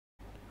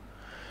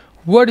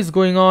What is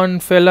going on,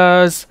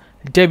 fellas?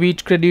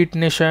 Debit Credit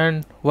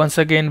Nation once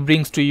again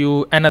brings to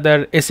you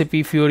another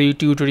SAP Fiori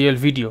tutorial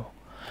video.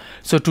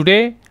 So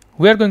today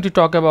we are going to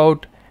talk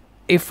about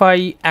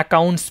FI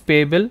Accounts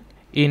Payable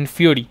in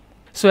Fiori.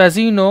 So as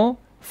you know,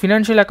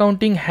 financial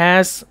accounting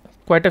has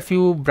quite a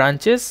few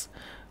branches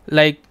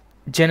like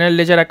general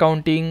ledger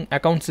accounting,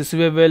 accounts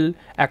receivable,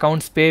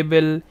 accounts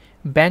payable,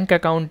 bank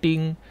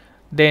accounting,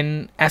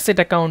 then asset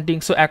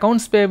accounting. So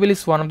accounts payable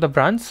is one of the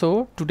branch.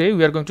 So today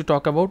we are going to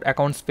talk about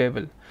accounts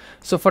payable.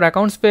 So for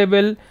accounts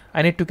payable,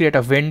 I need to create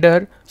a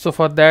vendor. So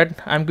for that,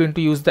 I'm going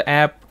to use the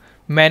app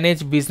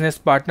Manage Business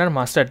Partner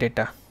Master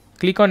Data.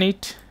 Click on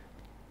it.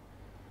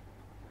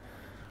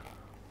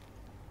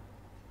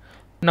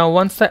 Now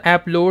once the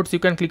app loads, you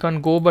can click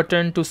on Go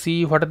button to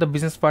see what are the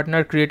business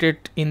partner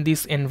created in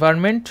this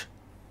environment.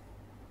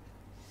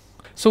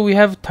 So we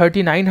have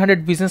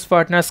 3900 business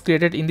partners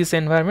created in this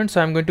environment. So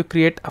I'm going to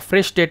create a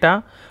fresh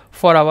data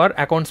for our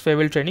accounts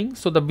payable training.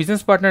 So the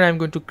business partner I'm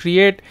going to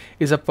create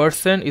is a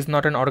person, is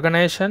not an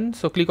organization.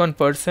 So click on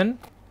person,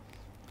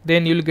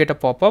 then you'll get a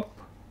pop-up.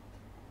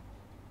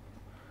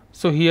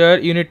 So here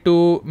you need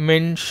to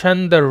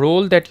mention the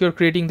role that you're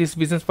creating this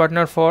business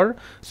partner for.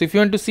 So if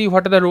you want to see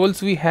what are the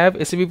roles we have,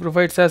 SAP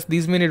provides us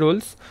these many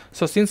roles.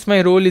 So since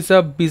my role is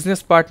a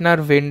business partner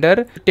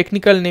vendor,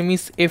 technical name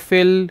is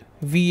FLVN00.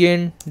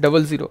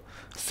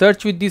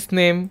 Search with this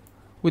name,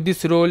 with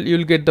this role,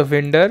 you'll get the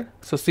vendor.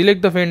 So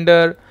select the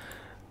vendor.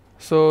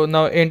 So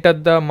now enter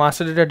the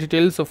master data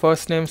details. So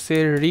first name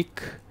say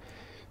Rick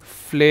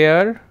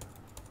Flair,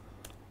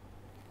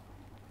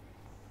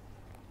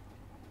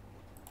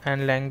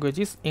 and language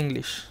is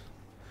English.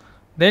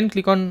 Then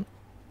click on,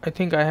 I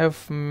think I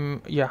have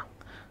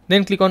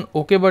then click on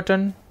OK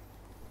button.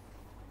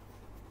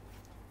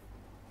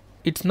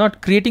 It's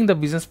not creating the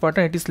business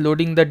partner, it is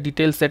loading the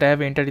details that I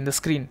have entered in the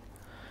screen.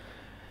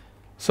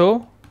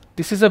 So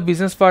this is a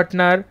business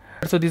partner.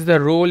 So this is the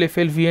role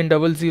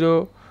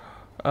FLVN00.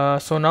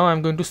 So now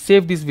I'm going to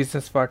save this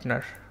business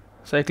partner.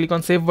 So I click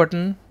on save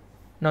button.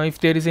 Now if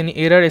there is any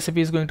error, SAP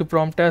is going to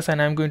prompt us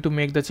and I'm going to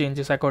make the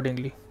changes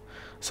accordingly.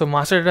 So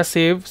master data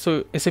save.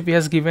 So SAP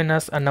has given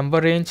us a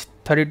number range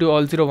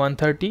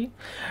 3200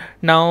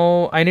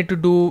 Now I need to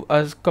do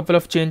a couple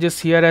of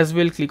changes here as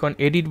well. Click on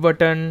edit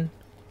button.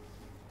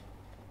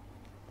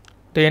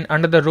 Then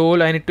under the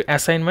role I need to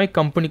assign my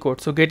company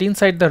code. So get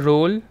inside the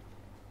role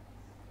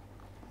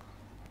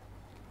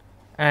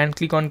and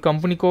click on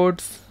company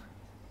codes,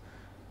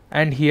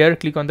 and here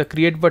click on the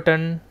create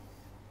button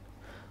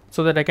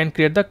so that I can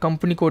create the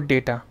company code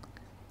data.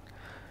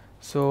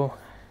 So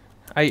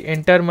I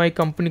enter my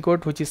company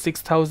code, which is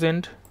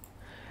 6000,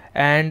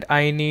 and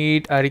I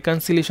need a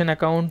reconciliation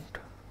account.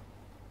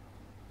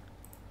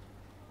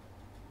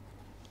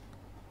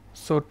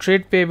 So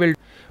trade payable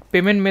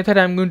payment method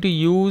I'm going to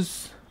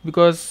use,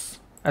 because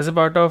as a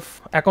part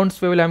of accounts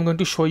payable I'm going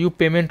to show you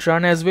payment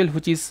run as well,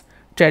 which is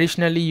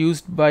traditionally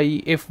used by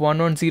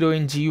F110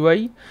 in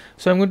GUI.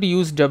 So I'm going to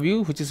use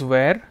W, which is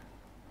where,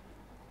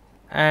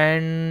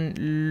 and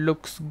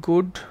looks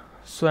good.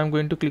 So I'm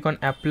going to click on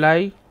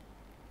apply.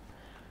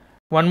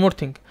 One more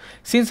thing,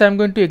 since I'm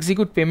going to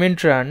execute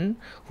payment run,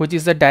 which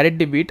is the direct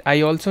debit,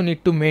 I also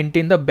need to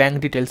maintain the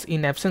bank details.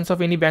 In absence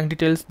of any bank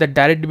details, the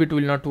direct debit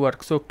will not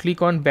work. So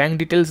click on bank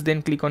details,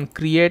 then click on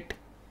create.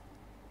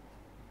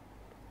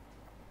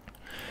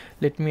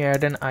 Let me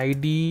add an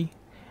ID,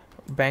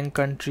 bank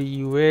country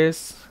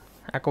US,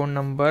 account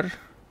number,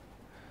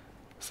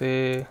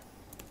 say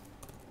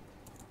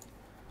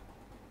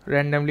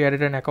randomly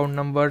added an account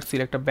number,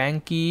 select a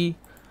bank key,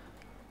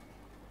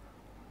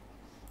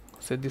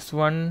 say this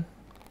one,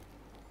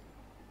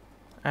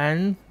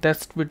 and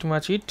that's pretty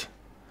much it.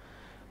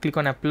 Click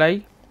on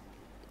apply.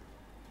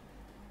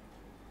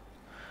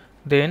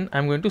 Then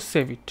I'm going to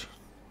save it.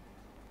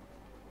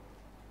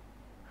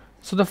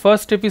 So the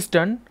first step is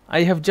done.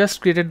 I have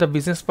just created the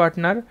business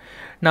partner.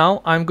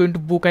 Now I'm going to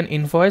book an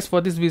invoice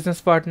for this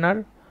business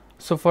partner.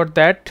 So for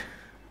that,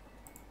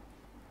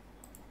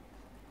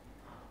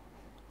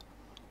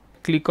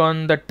 click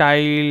on the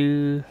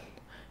tile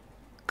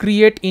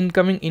create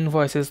incoming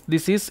invoices.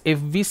 This is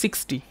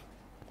FB60.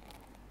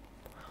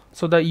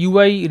 So the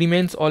UI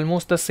remains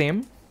almost the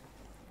same.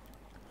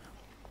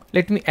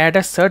 Let me add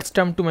a search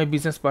term to my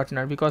business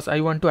partner because I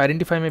want to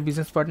identify my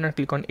business partner.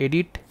 Click on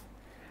edit,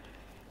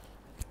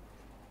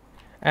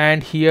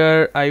 and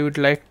here I would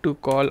like to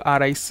call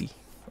RIC.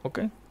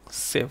 Okay,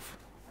 save.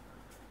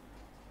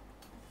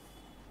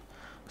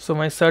 So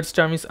my search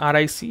term is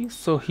RIC.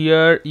 So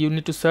here you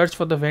need to search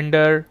for the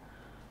vendor.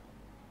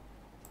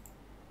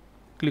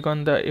 Click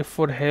on the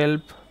F4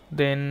 help,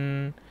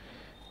 then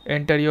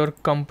enter your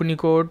company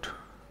code,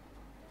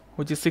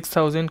 which is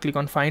 6000. Click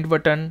on find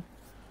button.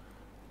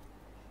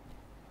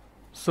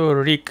 So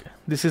Rick,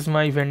 this is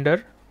my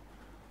vendor.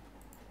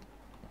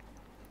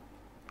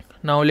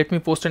 Now let me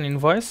post an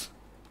invoice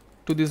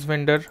to this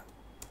vendor.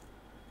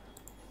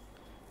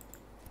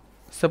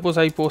 Suppose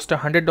I post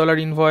 $100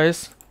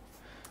 invoice.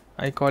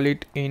 I call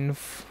it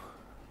inv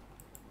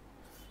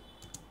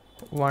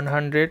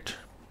 100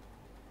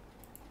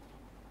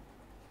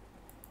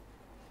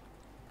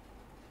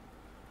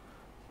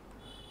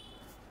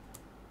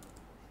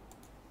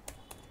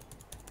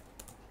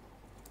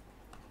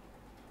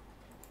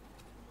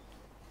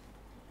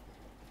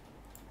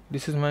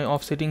 This is my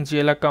offsetting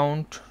GL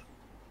account.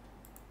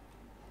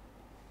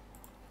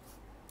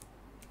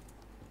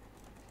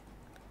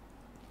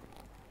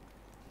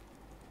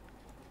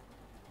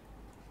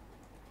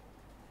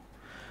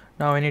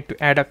 Now I need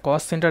to add a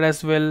cost center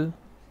as well.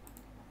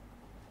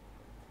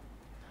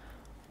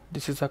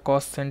 This is a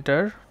cost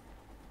center.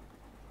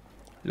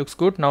 Looks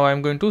good. Now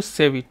I'm going to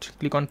save it.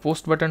 Click on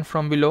post button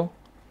from below.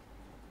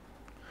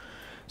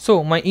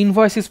 So my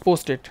invoice is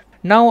posted.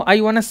 Now I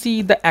want to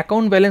see the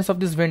account balance of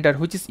this vendor,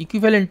 which is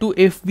equivalent to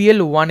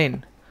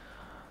FBL1N.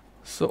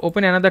 So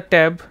open another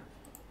tab.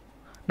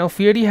 Now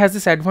Fiori has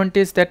this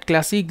advantage that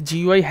classic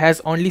GUI has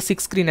only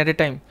 6 screens at a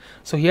time.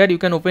 So here you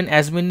can open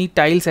as many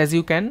tiles as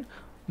you can.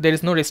 There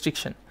is no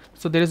restriction.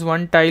 So there is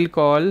one tile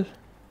called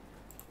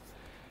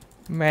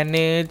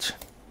manage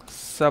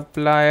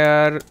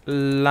supplier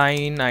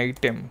line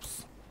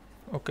items.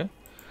 Okay,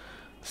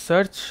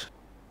 search.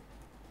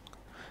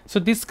 So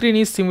this screen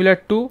is similar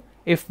to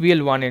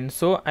FBL1N.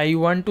 So I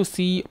want to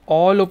see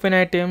all open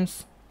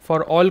items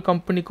for all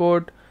company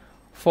code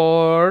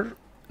for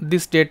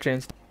this date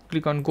range.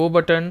 Click on go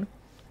button.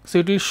 So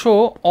it will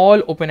show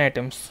all open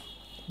items,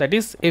 that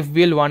is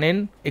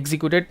FBL1N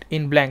executed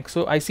in blank.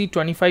 So I see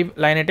 25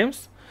 line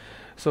items.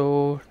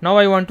 So now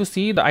I want to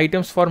see the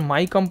items for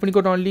my company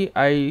code only.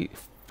 I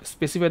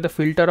specify the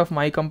filter of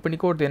my company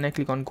code, then I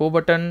click on go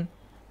button.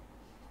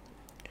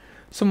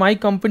 So my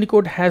company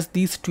code has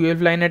these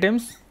 12 line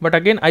items, but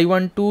again I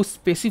want to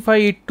specify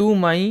it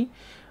to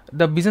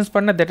the business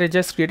partner that I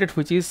just created,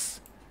 which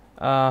is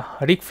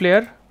Ric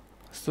Flair.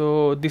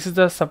 So this is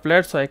the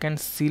supplier, so I can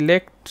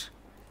select,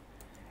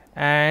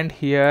 and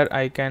here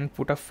I can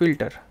put a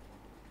filter.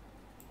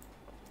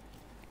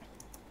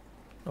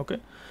 Okay,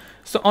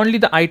 so only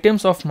the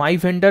items of my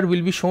vendor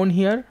will be shown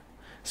here.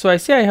 So I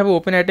see I have an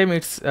open item,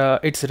 it's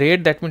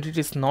red, that means it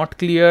is not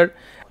clear.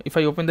 If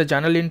I open the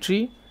journal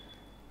entry,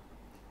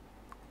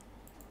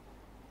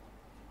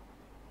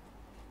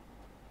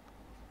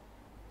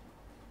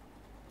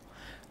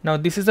 now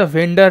this is a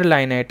vendor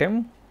line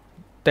item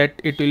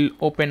that it will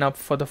open up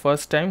for the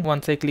first time.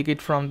 Once I click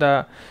it from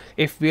the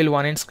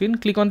FBL1N screen,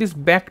 click on this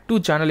back to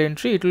journal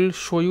entry, it will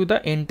show you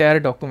the entire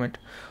document.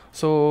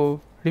 So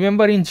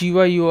remember, in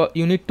GUI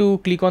you need to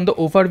click on the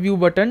overview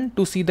button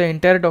to see the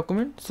entire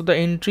document. So the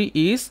entry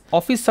is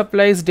office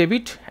supplies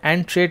debit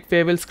and trade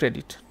payables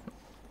credit.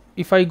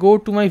 If I go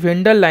to my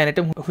vendor line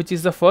item, which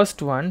is the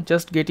first one,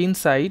 just get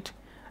inside,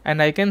 and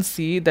I can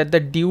see that the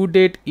due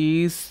date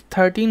is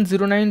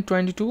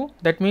 13/09/22.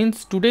 That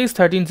means today is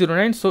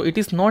 13/09, so it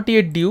is not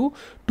yet due.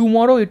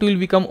 Tomorrow it will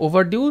become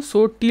overdue.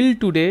 So till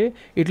today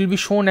it will be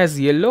shown as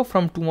yellow,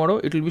 from tomorrow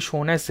it will be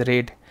shown as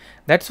red.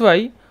 That's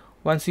why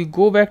once you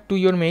go back to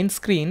your main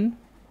screen,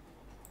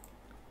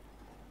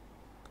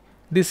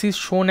 this is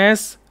shown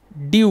as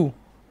due,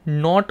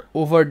 not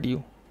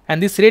overdue,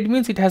 and this red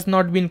means it has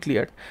not been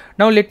cleared.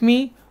 Now let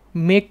me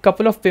make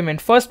couple of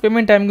payment. First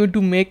payment I'm going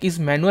to make is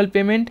manual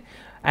payment,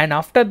 and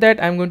after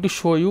that I'm going to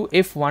show you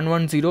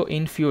F110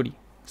 in Fiori.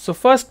 So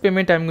first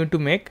payment I'm going to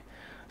make.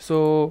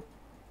 So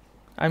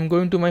I'm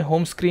going to my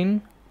home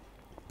screen.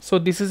 So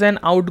this is an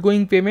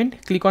outgoing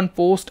payment. Click on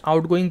post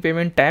outgoing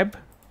payment tab.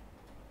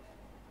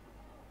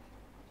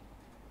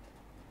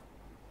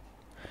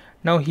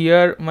 Now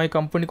here my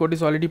company code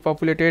is already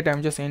populated.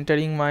 I'm just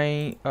entering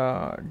my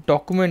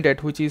document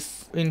date, which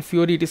is in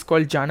Fiori it is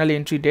called journal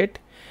entry date,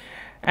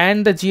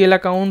 and the GL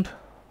account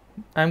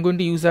I'm going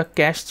to use a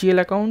cash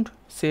GL account.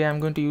 Say I'm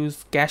going to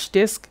use cash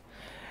desk,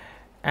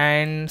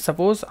 and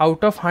suppose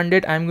out of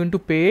 100 I'm going to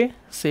pay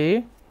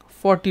say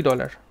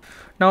 $40.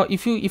 Now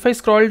if I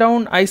scroll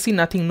down, I see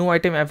nothing, no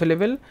item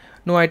available,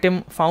 no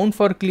item found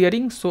for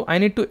clearing. So I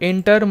need to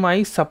enter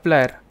my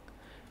supplier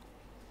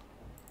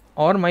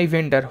or my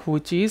vendor,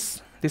 which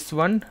is this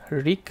one,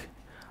 Ric.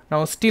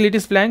 Now still it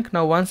is blank.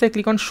 Now once I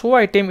click on show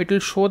item, it will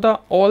show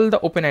all the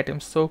open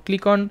items. So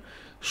click on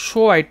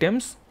show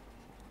items.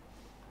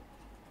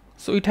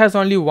 So it has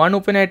only one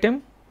open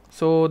item,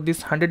 so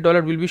this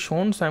 $100 will be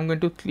shown. So I'm going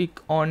to click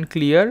on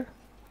clear,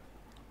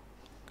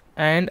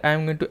 and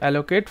I'm going to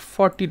allocate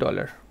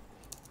 $40.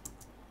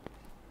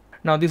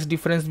 Now this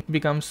difference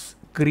becomes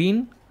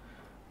green.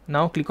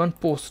 Now click on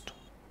post.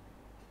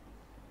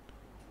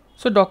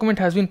 So document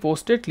has been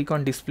posted. Click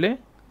on display,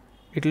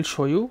 it will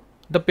show you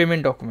the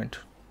payment document.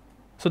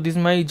 So this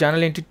is my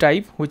journal entry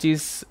type, which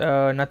is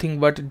nothing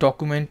but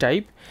document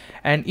type.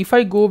 And if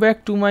I go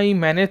back to my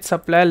manage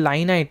supplier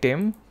line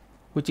item,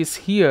 which is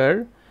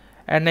here,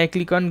 and I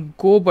click on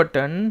go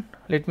button,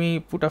 let me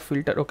put a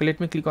filter. Okay, let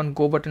me click on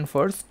go button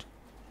first,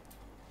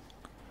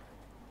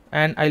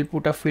 and I'll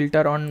put a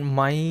filter on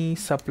my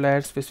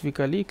supplier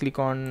specifically. Click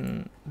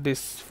on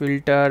this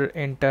filter,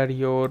 enter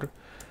your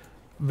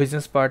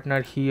business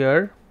partner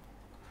here.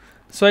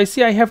 So I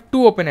see I have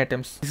two open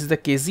items. This is the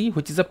KZ,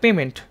 which is a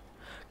payment.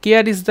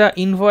 KR is the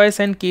invoice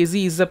and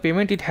KZ is the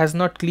payment. It has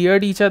not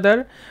cleared each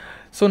other.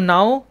 So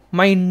now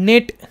my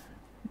net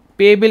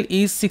payable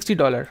is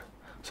 $60.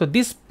 So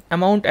this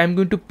amount I'm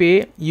going to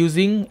pay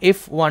using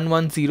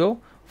F110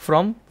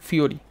 from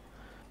Fiori.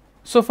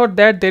 So for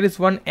that there is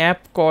one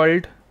app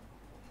called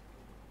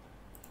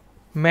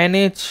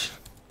manage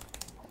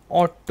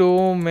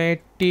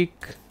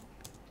automatic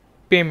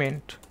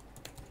payment.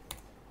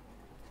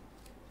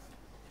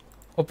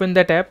 Open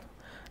that app.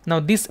 Now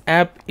this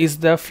app is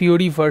the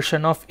Fiori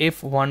version of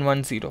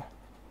F110.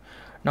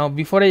 Now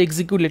before I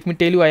execute, let me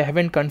tell you, I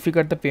haven't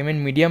configured the payment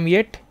medium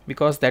yet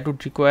because that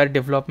would require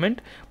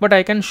development, but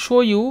I can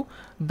show you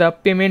the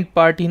payment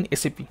part in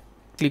SAP.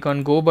 Click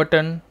on go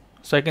button.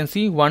 So I can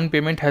see one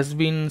payment has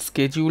been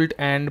scheduled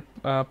and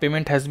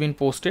payment has been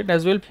posted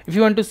as well. If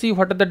you want to see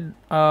what are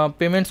the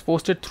payments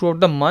posted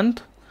throughout the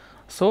month,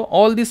 so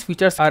all these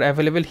features are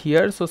available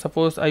here. So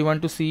suppose I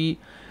want to see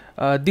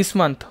this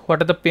month,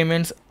 what are the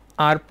payments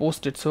are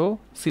posted. So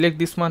select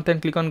this month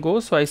and click on go.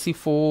 So I see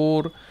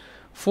four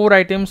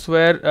items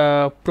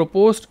were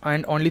proposed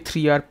and only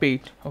 3 are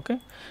paid. Okay,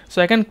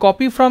 so I can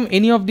copy from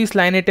any of these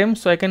line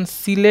items. So I can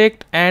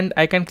select and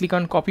I can click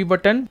on copy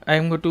button. I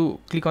am going to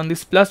click on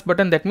this plus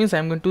button. That means I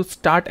am going to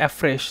start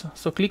afresh.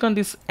 So click on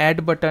this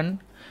add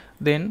button,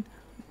 then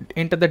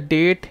enter the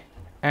date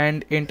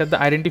and enter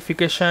the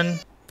identification.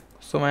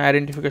 So my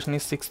identification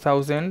is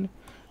 6000.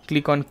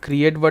 Click on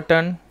create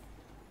button.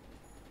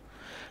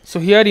 So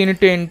here you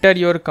need to enter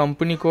your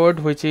company code,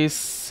 which is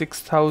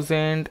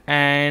 6000,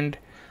 and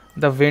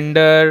the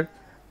vendor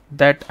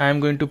that I am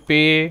going to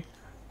pay.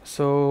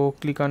 So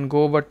click on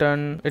go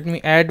button. Let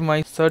me add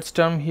my search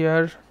term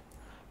here,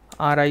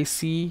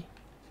 RIC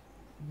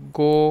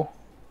go.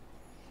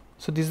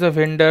 So this is the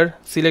vendor.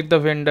 Select the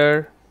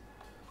vendor,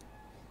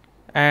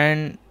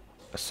 and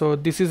so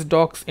this is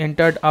docs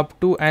entered up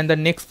to, and the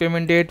next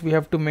payment date we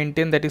have to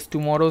maintain, that is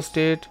tomorrow's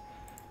date.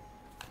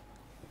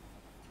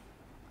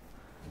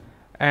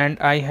 And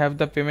I have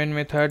the payment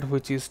method,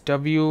 which is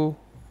W,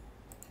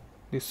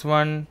 this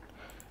one.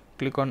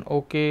 Click on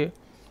OK,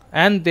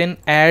 and then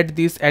add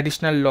this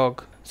additional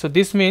log. So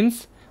this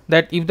means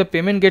that if the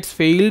payment gets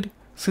failed,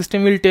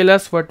 system will tell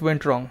us what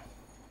went wrong.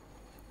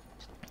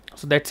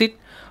 So that's it.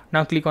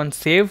 Now click on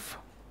save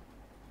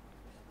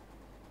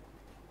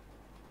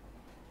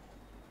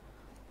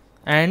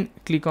and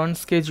click on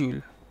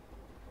schedule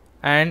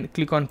and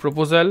click on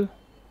proposal.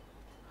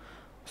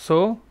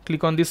 So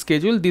click on this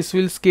schedule. This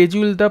will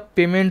schedule the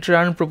payment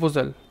run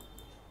proposal.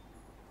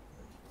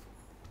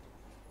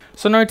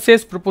 So now it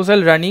says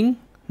proposal running.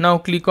 Now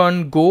click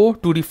on go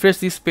to refresh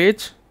this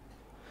page.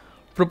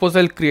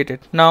 Proposal created.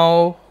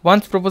 Now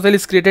once proposal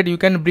is created, you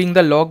can bring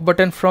the log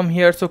button from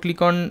here. So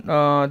click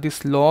on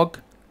this log,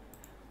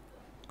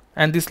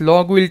 and this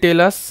log will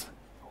tell us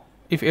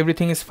if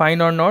everything is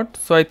fine or not.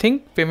 So I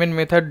think payment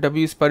method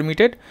W is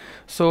permitted.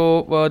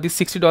 So this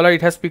 $60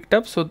 it has picked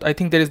up. So I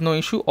think there is no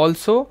issue.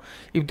 Also,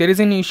 if there is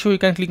any issue, you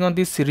can click on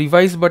this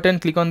revise button,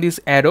 click on this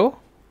arrow,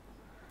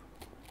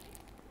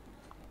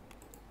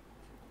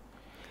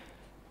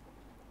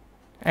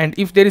 and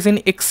if there is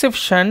any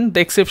exception, the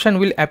exception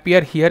will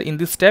appear here in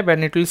this tab,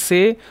 and it will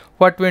say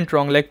what went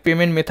wrong, like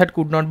payment method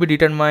could not be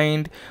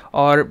determined,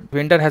 or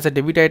vendor has a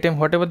debit item,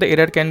 whatever the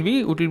error can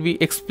be, it will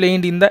be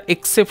explained in the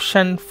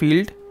exception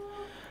field.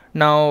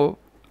 Now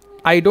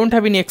I don't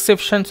have any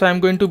exception, so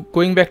I'm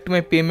going back to my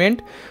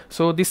payment.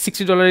 So this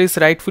 $60 is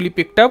rightfully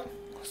picked up.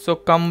 So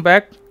come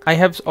back. I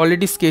have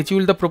already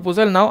scheduled the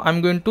proposal. Now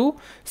I'm going to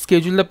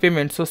schedule the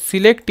payment. So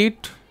select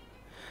it,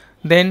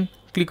 then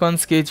click on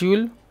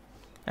schedule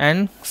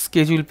and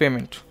schedule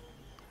payment.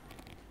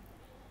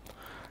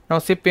 Now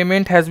say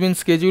payment has been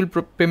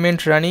scheduled,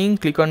 payment running.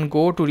 Click on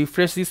go to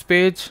refresh this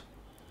page.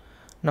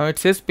 Now it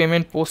says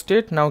payment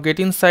posted. Now get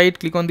inside,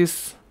 click on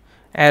this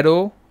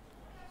arrow,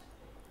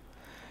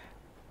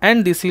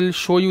 and this will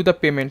show you the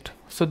payment.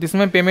 So this is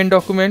my payment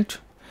document,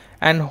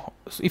 and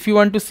if you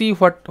want to see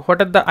what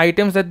are the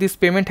items that this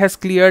payment has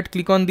cleared,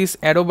 click on this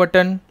arrow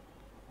button.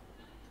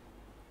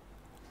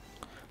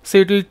 So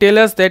it will tell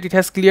us that it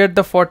has cleared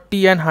the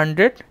 40 and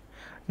 100.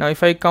 Now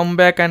if I come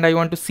back and I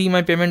want to see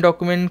my payment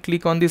document,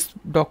 click on this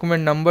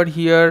document number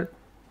here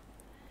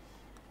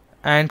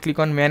and click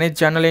on manage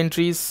journal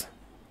entries.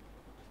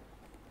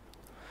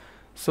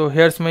 So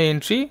here's my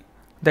entry,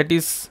 that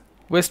is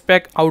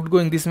Westpac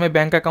outgoing. This is my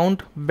bank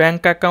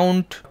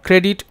account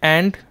credit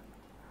and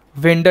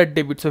vendor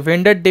debit. So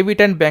vendor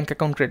debit and bank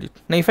account credit.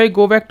 Now if I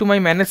go back to my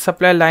manage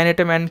supplier line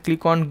item and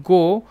click on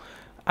go,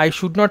 I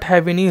should not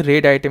have any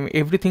red item.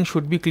 Everything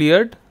should be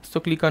cleared. So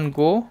click on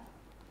go.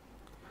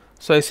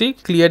 So I see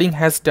clearing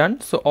has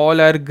done. So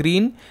all are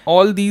green.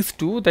 All these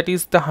two, that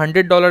is the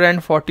 $100 and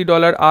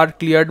 $40, are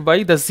cleared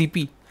by the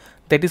ZP.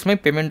 That is my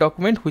payment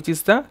document, which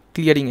is the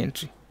clearing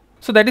entry.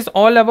 So that is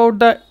all about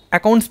the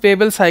accounts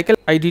payable cycle.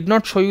 I did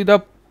not show you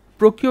the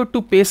procure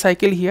to pay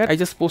cycle here. I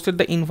just posted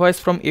the invoice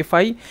from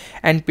FI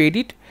and paid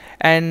it.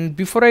 And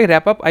before I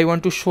wrap up, I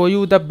want to show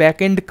you the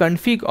backend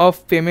config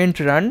of payment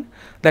run,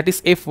 that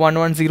is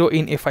F110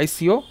 in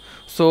FICO.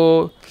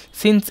 So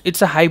since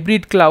it's a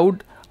hybrid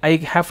cloud, I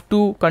have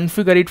to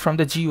configure it from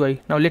the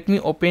GUI. Now let me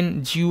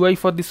open GUI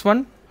for this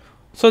one.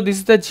 So this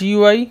is the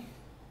GUI.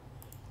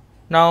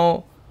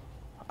 Now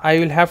I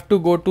will have to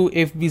go to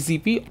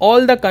FBZP.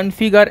 All the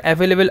config are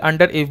available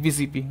under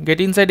FBZP.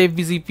 Get inside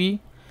FBZP.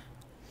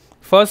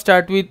 First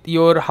start with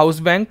your house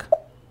bank.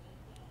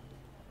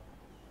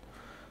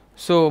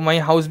 So my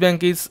house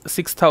bank is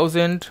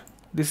 6,000.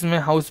 This is my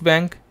house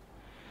bank.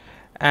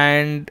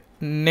 And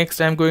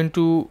next I'm going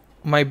to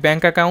my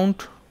bank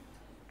account.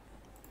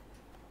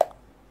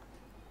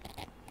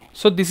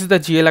 So this is the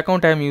GL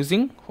account I am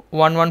using,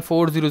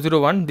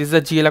 114001. This is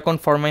the GL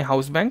account for my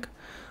house bank.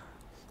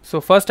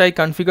 So first I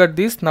configured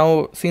this.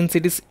 Now since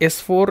it is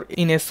S4,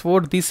 in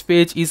S4 this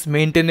page is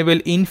maintainable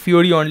in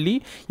Fiori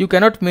only. You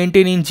cannot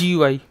maintain in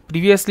GUI.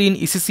 Previously in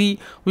ECC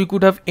we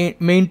could have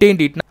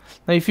maintained it.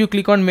 Now if you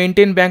click on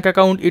maintain bank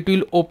account, it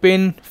will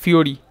open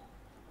Fiori.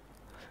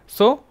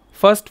 So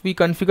first we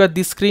configure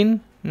this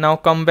screen. Now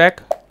come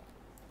back,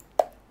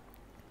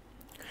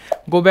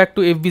 go back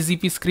to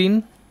FBZP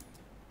screen.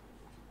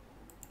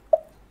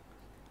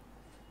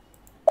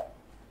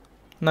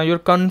 Now your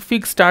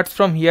config starts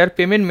from here,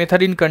 payment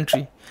method in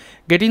country.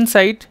 Get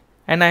inside,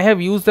 and I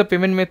have used the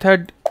payment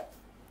method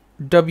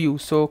W.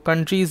 So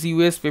country is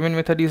US, payment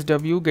method is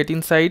W. Get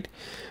inside.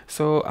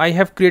 So I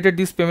have created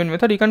this payment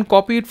method. You can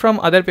copy it from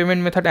other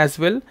payment method as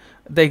well,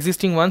 the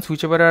existing ones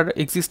whichever are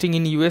existing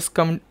in US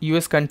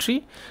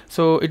country.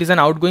 So it is an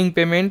outgoing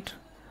payment.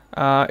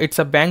 It's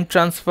a bank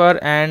transfer,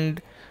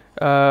 and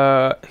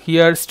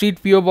here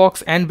street PO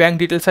box and bank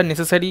details are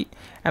necessary,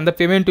 and the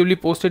payment will be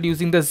posted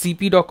using the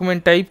ZP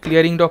document type.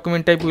 Clearing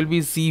document type will be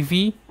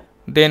ZV.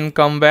 Then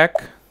come back.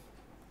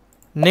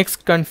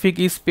 Next config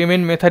is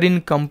payment method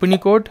in company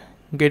code.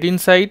 Get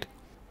inside.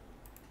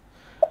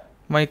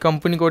 My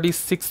company code is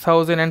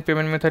 6000 and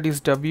payment method is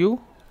W.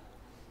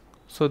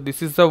 So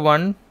this is the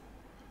one.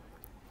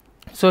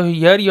 So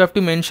here you have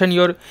to mention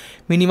your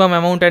minimum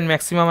amount and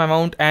maximum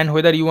amount, and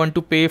whether you want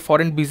to pay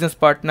foreign business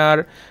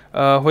partner,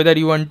 whether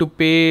you want to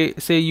pay,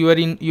 say you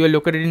are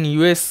located in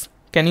US,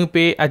 can you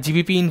pay a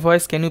GBP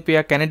invoice, can you pay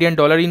a Canadian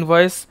dollar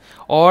invoice,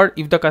 or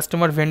if the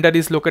customer vendor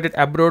is located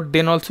abroad,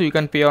 then also you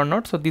can pay or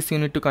not. So this you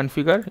need to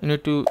configure, you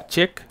need to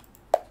check.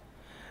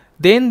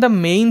 Then the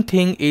main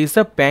thing is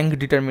the bank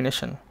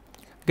determination.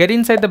 Get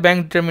inside the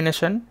bank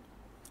determination.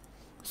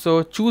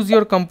 So choose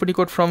your company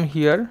code from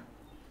here,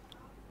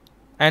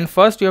 and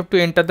first you have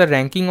to enter the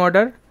ranking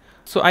order.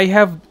 So I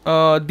have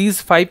these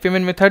 5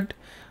 payment method.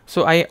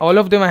 So all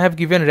of them I have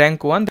given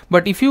rank 1.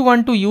 But if you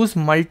want to use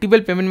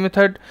multiple payment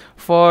method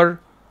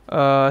for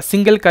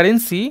single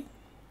currency,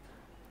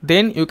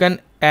 then you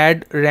can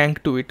add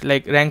rank to it,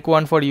 like rank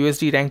 1 for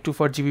USD, rank 2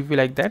 for GBP,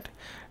 like that.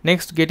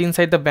 Next, get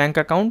inside the bank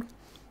account.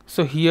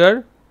 So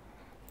here,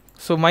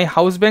 so my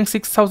house bank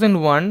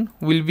 6001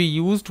 will be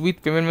used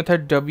with payment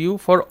method W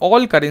for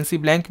all currency.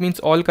 Blank means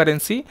all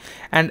currency,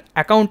 and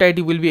account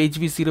ID will be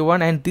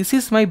HB01, and this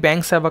is my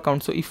bank sub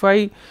account. So if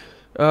I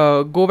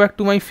go back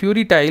to my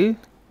Fiori tile,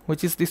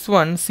 which is this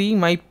one, see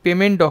my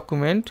payment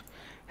document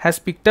has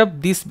picked up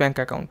this bank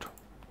account.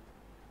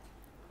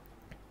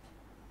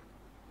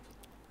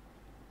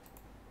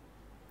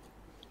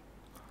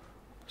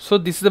 So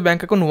this is the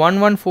bank account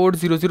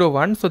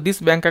 114001. So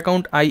this bank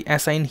account I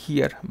assign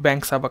here,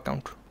 bank sub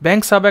account.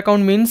 Bank sub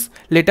account means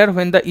later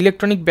when the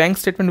electronic bank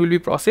statement will be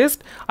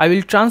processed, I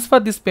will transfer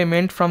this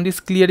payment from this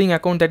clearing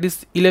account, that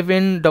is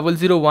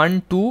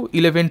 11001 to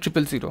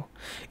 11000.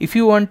 If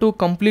you want to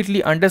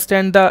completely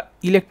understand the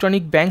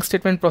electronic bank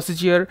statement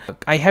procedure,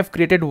 I have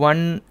created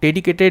one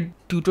dedicated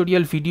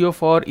tutorial video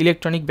for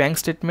electronic bank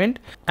statement,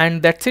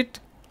 and that's it.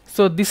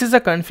 So this is a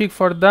config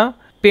for the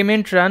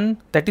payment run,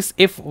 that is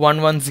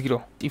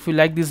F110. If you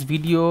like this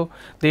video,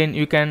 then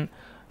you can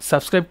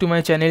subscribe to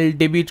my channel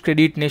Debit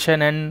Credit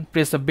Nation and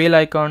press the bell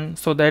icon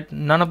so that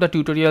none of the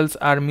tutorials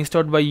are missed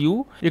out by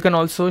you. You can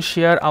also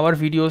share our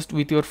videos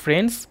with your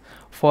friends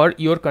for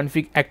your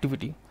config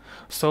activity.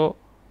 So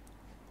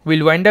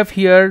we'll wind up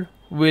here.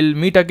 We'll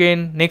meet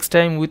again next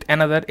time with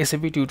another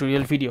SAP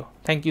tutorial video.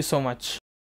 Thank you so much.